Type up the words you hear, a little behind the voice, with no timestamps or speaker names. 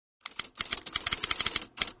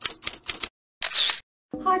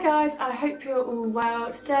Hi guys, I hope you're all well.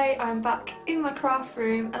 Today I'm back in my craft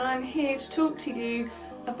room and I'm here to talk to you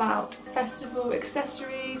about festival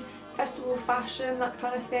accessories, festival fashion, that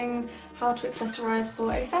kind of thing, how to accessorise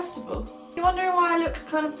for a festival. If you're wondering why I look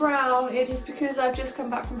kind of brown, it is because I've just come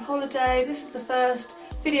back from holiday. This is the first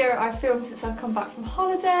video I've filmed since I've come back from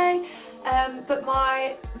holiday, but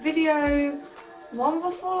my video one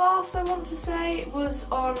before last, I want to say, was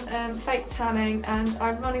on fake tanning, and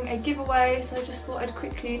I'm running a giveaway, so I just thought I'd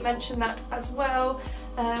quickly mention that as well.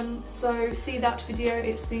 So see that video,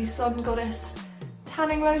 it's the Sun Goddess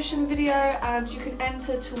tanning lotion video, and you can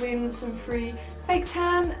enter to win some free fake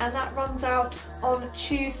tan, and that runs out on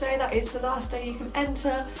Tuesday. That is the last day you can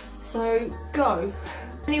enter, so go!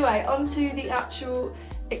 Anyway, on to the actual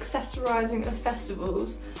accessorising of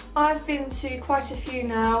festivals. I've been to quite a few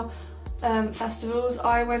now. Festivals.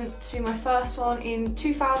 I went to my first one in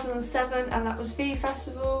 2007 and that was V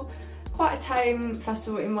Festival. Quite a tame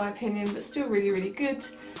festival in my opinion, but still really good.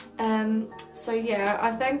 So yeah,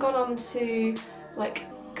 I've then gone on to like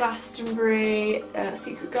Glastonbury,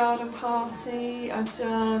 Secret Garden Party, I've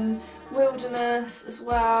done Wilderness as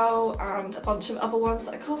well, and a bunch of other ones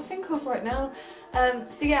that I can't think of right now.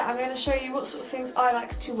 So yeah, I'm going to show you what sort of things I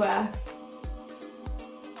like to wear.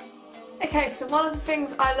 Okay, so one of the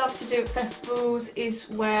things I love to do at festivals is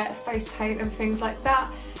wear face paint and things like that,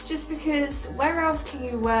 just because where else can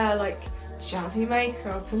you wear like jazzy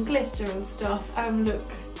makeup and glitter and stuff and look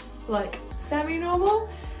like semi-normal?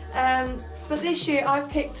 But this year I've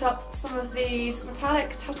picked up some of these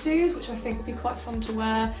metallic tattoos, which I think would be quite fun to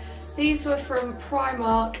wear. These were from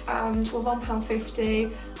Primark and were £1.50,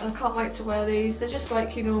 and I can't wait to wear these. They're just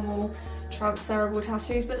like your normal transferable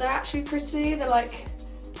tattoos, but they're actually pretty. They're like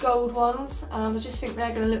gold ones, and I just think they're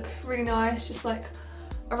going to look really nice, just like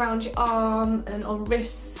around your arm and on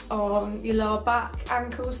wrists, on your lower back,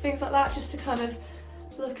 ankles, things like that, just to kind of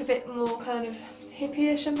look a bit more kind of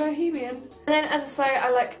hippie-ish and bohemian. And then, as I say, I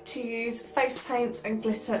like to use face paints and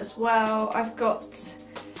glitter as well. I've got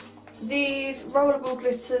these rollerball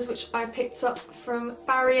glitters which I picked up from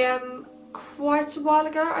Barry M quite a while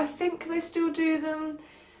ago. I think they still do them.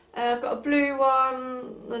 I've got a blue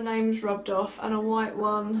one, the name's rubbed off, and a white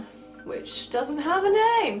one which doesn't have a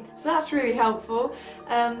name, so that's really helpful.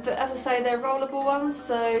 But as I say, they're rollable ones,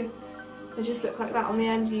 so they just look like that on the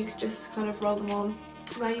end. You could just kind of roll them on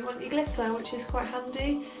where you want your glitter, which is quite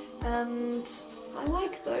handy, and I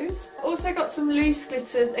like those. Also got some loose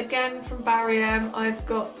glitters, again from Barry M. I've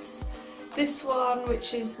got this one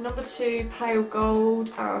which is number 2 pale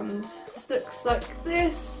gold, and it looks like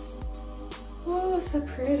this. Oh, so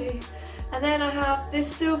pretty. And then I have this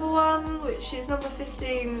silver one, which is number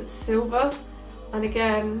 15 silver, and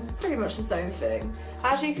again pretty much the same thing.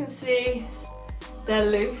 As you can see, they're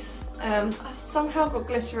loose. I've somehow got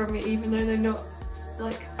glitter on me even though they're not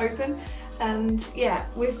like open, and yeah,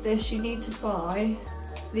 with this you need to buy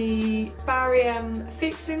the Barry M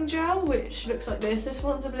fixing gel, which looks like this. This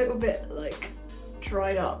one's a little bit like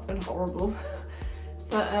dried up and horrible.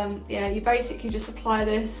 But yeah, you basically just apply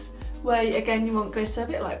this where again you want glitter, a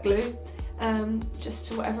bit like glue, just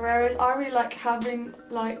to whatever areas. I really like having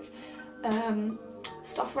like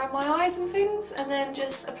stuff around my eyes and things, and then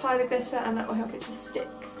just apply the glitter and that will help it to stick.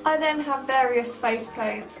 I then have various face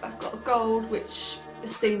paints. I've got a gold which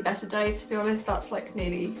has seen better days, to be honest, that's like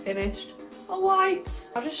nearly finished. A white,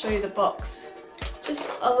 I'll just show you the box, just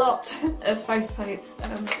a lot of face paints.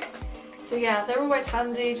 So yeah, they're always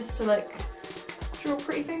handy just to like draw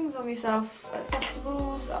pretty things on yourself at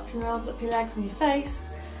festivals, up your arms, up your legs and your face,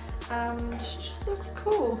 and just looks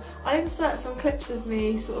cool. I'll insert some clips of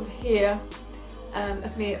me sort of here,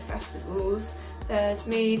 of me at festivals. There's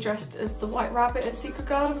me dressed as the White Rabbit at Secret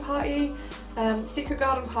Garden Party. Secret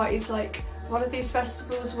Garden Party is like one of these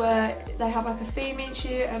festivals where they have like a theme each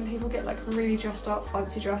year and people get like really dressed up,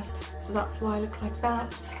 fancy dress, so that's why I look like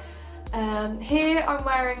that. Here I'm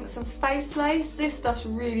wearing some face lace. This stuff's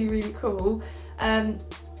really cool.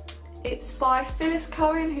 It's by Phyllis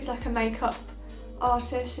Cohen, who's like a makeup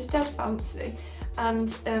artist. She's dead fancy, and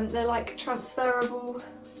they're like transferable,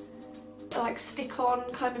 like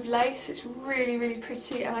stick-on kind of lace. It's really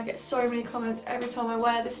pretty, and I get so many comments every time I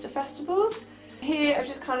wear this to festivals. Here I've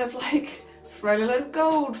just kind of like thrown a load of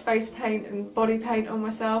gold face paint and body paint on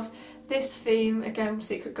myself. This theme, again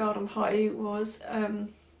Secret Garden Party, was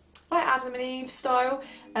like Adam and Eve style,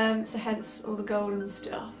 so hence all the gold and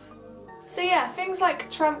stuff. So yeah, things like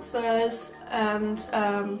transfers and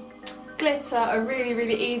glitter are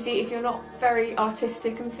really easy if you're not very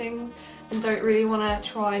artistic and things and don't really want to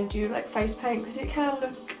try and do like face paint, because it can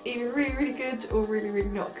look either really good or really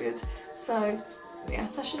not good. So yeah,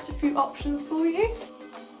 that's just a few options for you.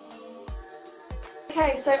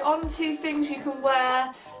 Okay, so on to things you can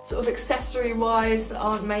wear, sort of accessory wise, that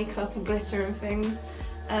aren't makeup and glitter and things.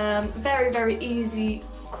 Very, very easy,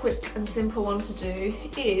 quick and simple one to do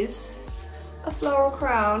is a floral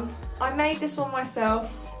crown. I made this one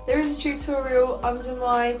myself. There is a tutorial under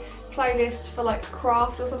my playlist for like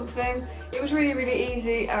craft or something. It was really, really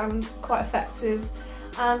easy and quite effective,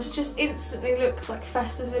 and it just instantly looks like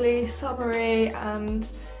festivally, summery, and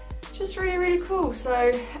just really, really cool.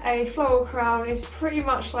 So a floral crown is pretty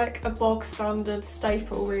much like a bog standard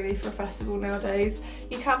staple really for a festival nowadays.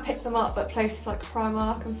 You can pick them up at places like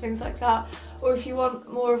Primark and things like that, or if you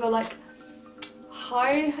want more of a like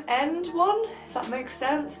high-end one, if that makes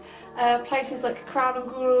sense, places like Crown and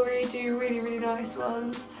Glory do really, really nice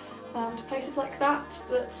ones, and places like that.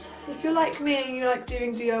 But if you're like me and you like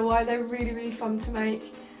doing DIY, they're really, really fun to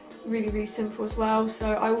make, really, really simple as well.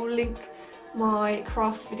 So I will link my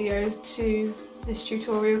craft video to this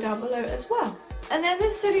tutorial down below as well. And then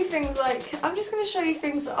there's silly things like, I'm just going to show you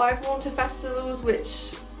things that I've worn to festivals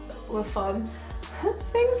which were fun.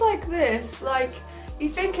 Things like this, like you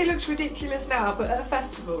think it looks ridiculous now, but at a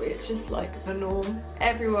festival it's just like the norm.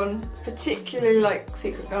 Everyone, particularly like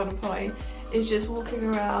Secret Garden Party, is just walking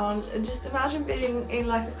around, and just imagine being in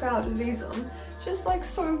like a crowd with these on. Just like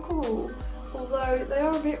so cool, although they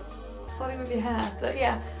are a bit funny with your hair. But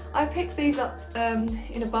yeah, I picked these up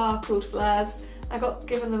in a bar called Flares. I got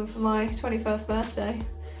given them for my 21st birthday.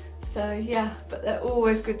 So yeah, but they're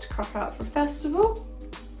always good to crop out for a festival.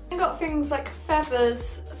 I got things like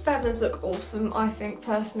feathers. Feathers look awesome, I think,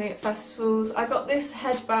 personally, at festivals. I got this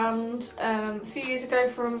headband a few years ago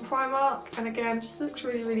from Primark, and again, just looks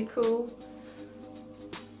really, really cool.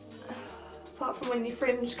 Apart from when your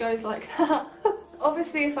fringe goes like that.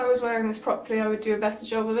 Obviously, if I was wearing this properly, I would do a better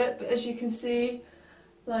job of it, but as you can see,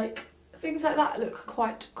 like, things like that look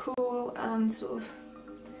quite cool and sort of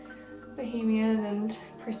bohemian and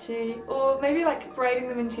pretty. Or maybe like braiding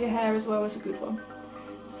them into your hair as well is a good one.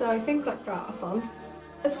 So things like that are fun.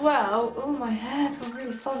 As well, oh, my hair's gone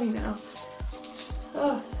really funny now.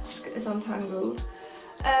 Oh, let's get this untangled.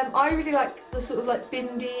 I really like the sort of like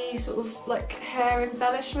bindi, sort of like hair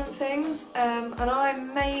embellishment things, and I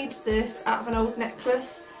made this out of an old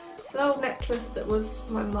necklace. It's an old necklace that was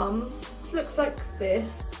my mum's. It looks like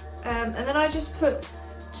this, and then I just put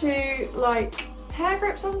 2 like hair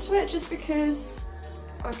grips onto it just because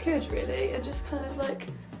I could really, and just kind of like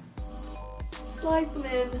slide them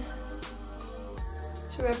in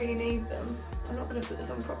to wherever you need them. I'm not going to put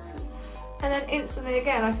this on properly. And then instantly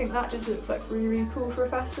again, I think that just looks like really, really cool for a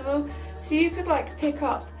festival. So you could like pick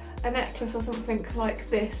up a necklace or something like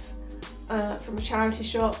this from a charity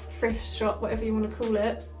shop, thrift shop, whatever you want to call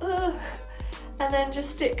it, and then just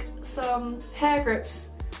stick some hair grips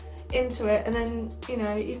into it, and then, you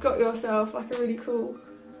know, you've got yourself like a really cool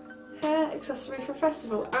hair accessory for a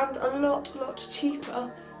festival, and a lot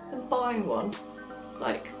cheaper than buying one,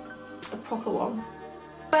 like a proper one.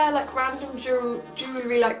 Wear like random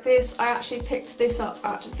jewellery like this. I actually picked this up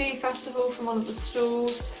at V Festival from one of the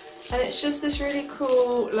stalls, and it's just this really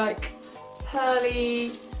cool like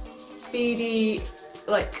pearly beady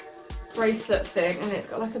like bracelet thing, and it's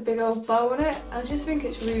got like a big old bow on it. I just think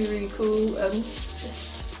it's really, really cool and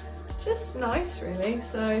just nice really.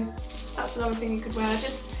 So that's another thing you could wear.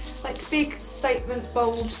 Just like big statement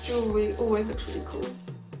bold jewellery always looks really cool.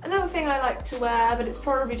 Another thing I like to wear, but it's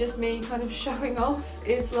probably just me kind of showing off,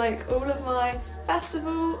 is like all of my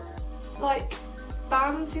festival like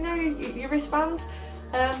bands, you know, your wristbands.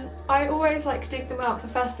 I always like dig them out for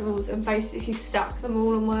festivals and basically stack them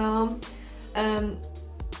all on my arm.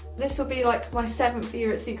 This will be like my 7th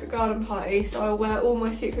year at Secret Garden Party, so I'll wear all my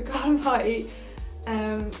Secret Garden Party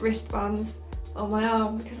wristbands on my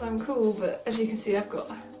arm because I'm cool. But as you can see, I've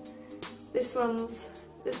got this one's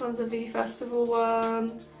a V Festival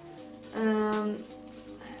one.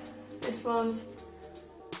 This one's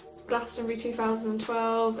Glastonbury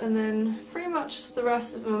 2012, and then pretty much the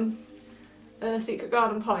rest of them Secret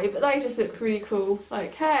Garden Party, but they just look really cool.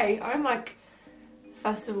 Like, hey, I'm like a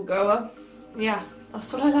festival goer. Yeah,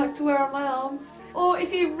 that's what I like to wear on my arms. Or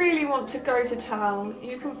if you really want to go to town,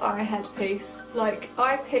 you can buy a headpiece. Like,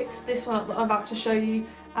 I picked this one up that I'm about to show you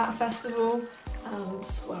at a festival,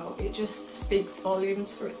 and well, it just speaks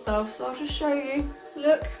volumes for itself, so I'll just show you.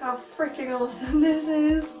 Look how freaking awesome this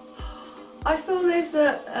is. I saw this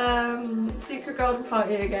at Secret Garden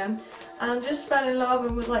Party again, and just fell in love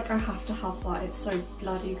and was like, I have to have that, it's so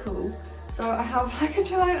bloody cool. So I have like a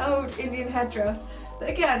giant old Indian headdress. But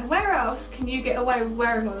again, where else can you get away with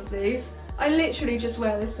wearing one of these? I literally just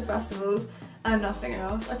wear this to festivals and nothing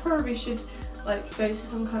else. I probably should like go to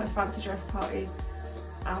some kind of fancy dress party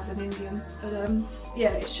as an Indian. But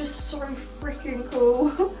yeah, it's just so freaking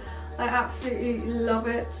cool. I absolutely love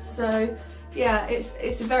it. So yeah,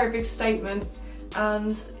 it's a very big statement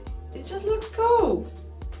and it just looks cool.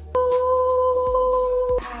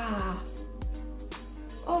 Ah.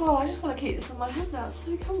 Oh, I just want to keep this on my head now, it's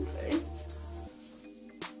so comfy.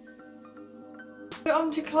 So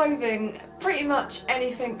on to clothing, pretty much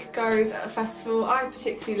anything goes at a festival. I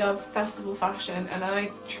particularly love festival fashion and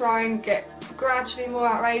I try and get gradually more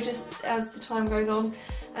outrageous as the time goes on.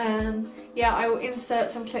 Yeah, I will insert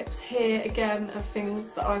some clips here again of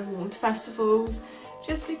things that I've worn to festivals,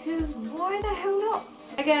 just because why the hell not?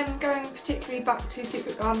 Again, going particularly back to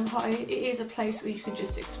Secret Garden Party, it is a place where you can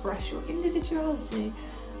just express your individuality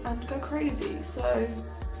and go crazy, so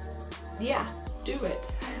yeah, do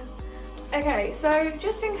it. Okay, so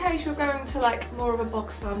just in case you're going to like more of a bog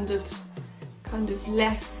standard, kind of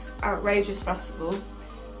less outrageous festival,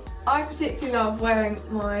 I particularly love wearing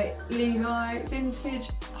my Levi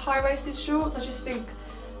vintage high-waisted shorts. I just think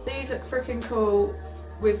these look freaking cool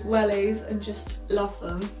with wellies and just love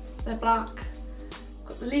them. They're black,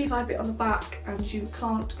 got the Levi bit on the back and you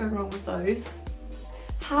can't go wrong with those.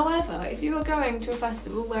 However, if you are going to a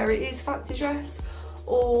festival where it is fancy dress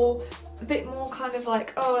or a bit more kind of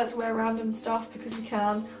like, oh, let's wear random stuff because we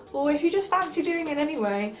can, or if you just fancy doing it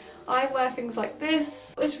anyway, I wear things like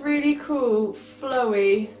this. It's really cool,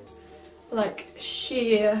 flowy, like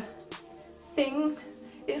sheer thing.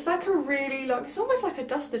 It's like a really long, it's almost like a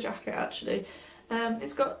duster jacket actually.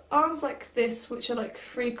 It's got arms like this which are like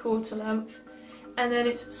 3/4 length, and then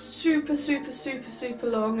it's super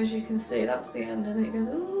long, as you can see. That's the end, and it goes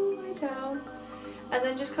all the way down and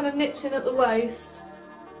then just kind of nips in at the waist.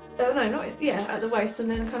 Oh no, not, yeah, at the waist,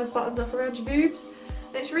 and then kind of buttons up around your boobs.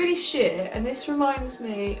 And it's really sheer, and this reminds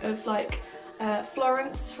me of like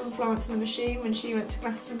Florence from Florence and the Machine when she went to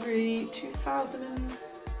Glastonbury 2011?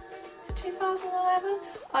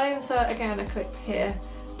 I'll insert again a clip here,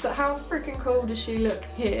 but how freaking cool does she look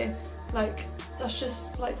here? Like, that's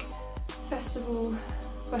just like festival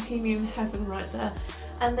bohemian heaven right there.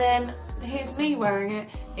 And then here's me wearing it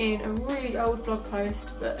in a really old blog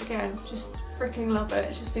post, but again, just freaking love it.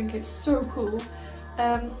 I just think it's so cool.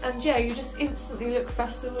 And yeah, you just instantly look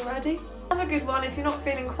festival ready. Another good one, if you're not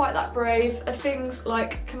feeling quite that brave, are things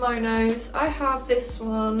like kimonos. I have this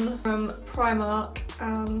one from Primark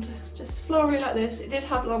and just florally like this. It did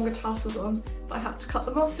have longer tassels on, but I had to cut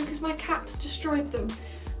them off because my cat destroyed them.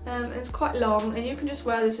 It's quite long, and you can just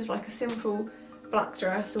wear this with like a simple black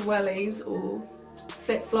dress or wellies or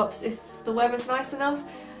flip-flops if the weather's nice enough,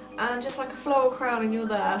 and just like a floral crown and you're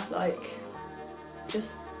there, like,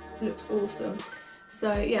 just looks awesome.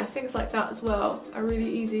 So yeah, things like that as well are really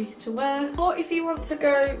easy to wear. Or if you want to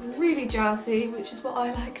go really jazzy, which is what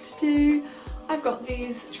I like to do, I've got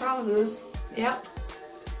these trousers. Yep.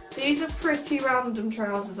 These are pretty random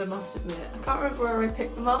trousers, I must admit. I can't remember where I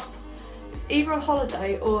picked them up. It's either on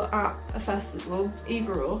holiday or at a festival,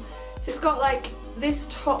 either or. So it's got like this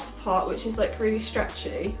top part which is like really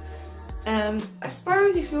stretchy. I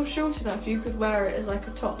suppose if you're short enough you could wear it as like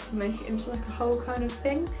a top and make it into like a whole kind of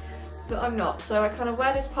thing. But I'm not, so I kind of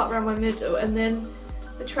wear this part around my middle, and then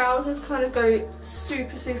the trousers kind of go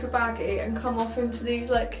super baggy and come off into these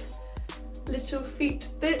like little feet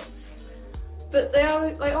bits. But they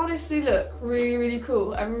honestly look really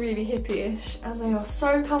cool and really hippie-ish, and they are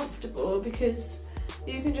so comfortable because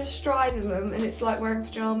you can just stride in them and it's like wearing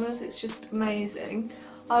pyjamas. It's just amazing.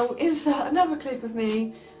 I will insert another clip of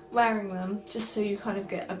me wearing them just so you kind of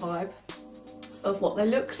get a vibe of what they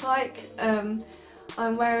look like.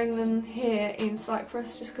 I'm wearing them here in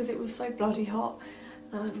Cyprus just because it was so bloody hot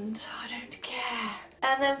and I don't care.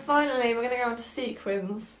 And then finally we're going to go on to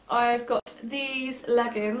sequins. I've got these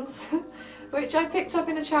leggings which I picked up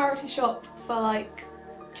in a charity shop for like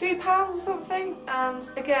 £2 or something, and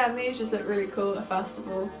again these just look really cool at a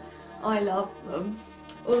festival. I love them.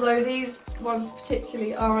 Although these ones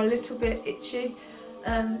particularly are a little bit itchy,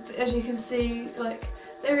 but as you can see, like,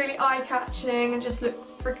 they're really eye-catching and just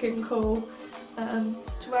look freaking cool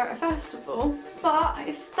to wear at a festival. But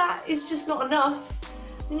if that is just not enough,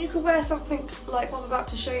 then you could wear something like what I'm about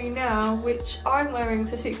to show you now, which I'm wearing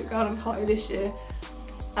to Secret Garden Party this year,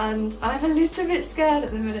 and I'm a little bit scared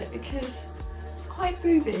at the minute because it's quite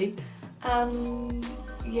booby, and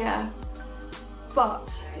yeah,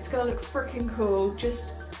 but it's gonna look freaking cool.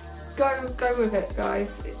 Just go with it,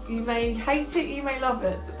 guys. You may hate it, you may love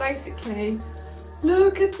it, but basically,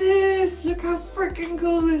 look at this! Look how freaking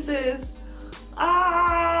cool this is!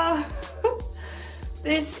 Ah!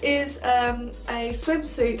 This is a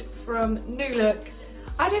swimsuit from New Look.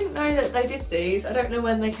 I didn't know that they did these. I don't know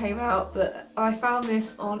when they came out, but I found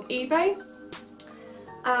this on eBay.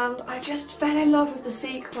 and I just fell in love with the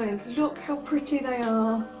sequins. Look how pretty they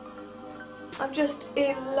are. I'm just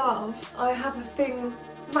in love. I have a thing,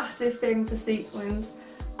 massive thing for sequins,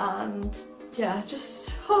 and yeah,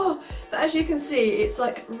 just oh. But as you can see, it's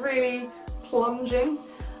like really plunging.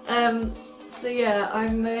 So yeah, I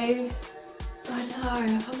don't know,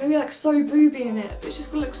 I'm gonna be like so booby in it, but it's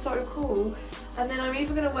just gonna look so cool. And then I'm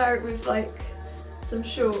either gonna wear it with like some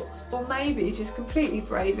shorts, or maybe just completely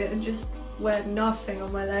brave it and just wear nothing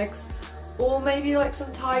on my legs, or maybe like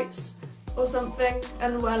some tights or something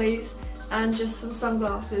and wellies and just some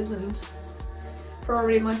sunglasses and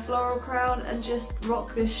probably my floral crown, and just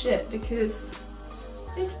rock this shit because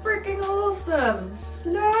it's freaking awesome.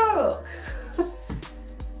 Look!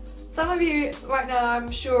 Some of you right now, I'm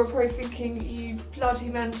sure, are probably thinking, you bloody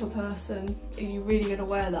mental person, are you really going to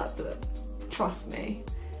wear that? But trust me,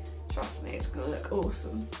 it's going to look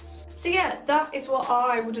awesome. So yeah, that is what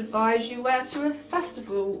I would advise you wear to a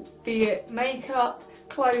festival, be it makeup,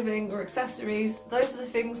 clothing or accessories. Those are the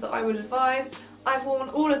things that I would advise. I've worn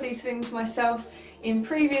all of these things myself in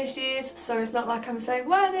previous years, so it's not like I'm saying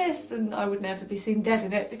wear this and I would never be seen dead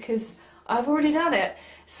in it, because I've already done it.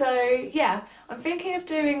 So yeah, I'm thinking of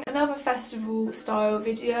doing another festival style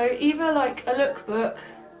video, either like a lookbook,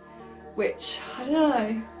 which I don't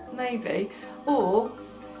know, maybe, or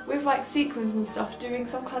with like sequins and stuff, doing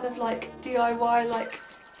some kind of like DIY like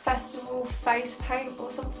festival face paint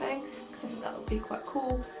or something, because I think that would be quite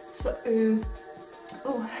cool. So,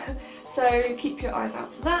 so keep your eyes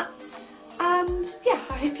out for that. And yeah,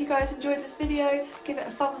 I hope you guys enjoyed this video. Give it a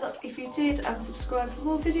thumbs up if you did, and subscribe for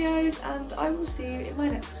more videos, and I will see you in my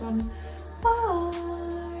next one. Bye!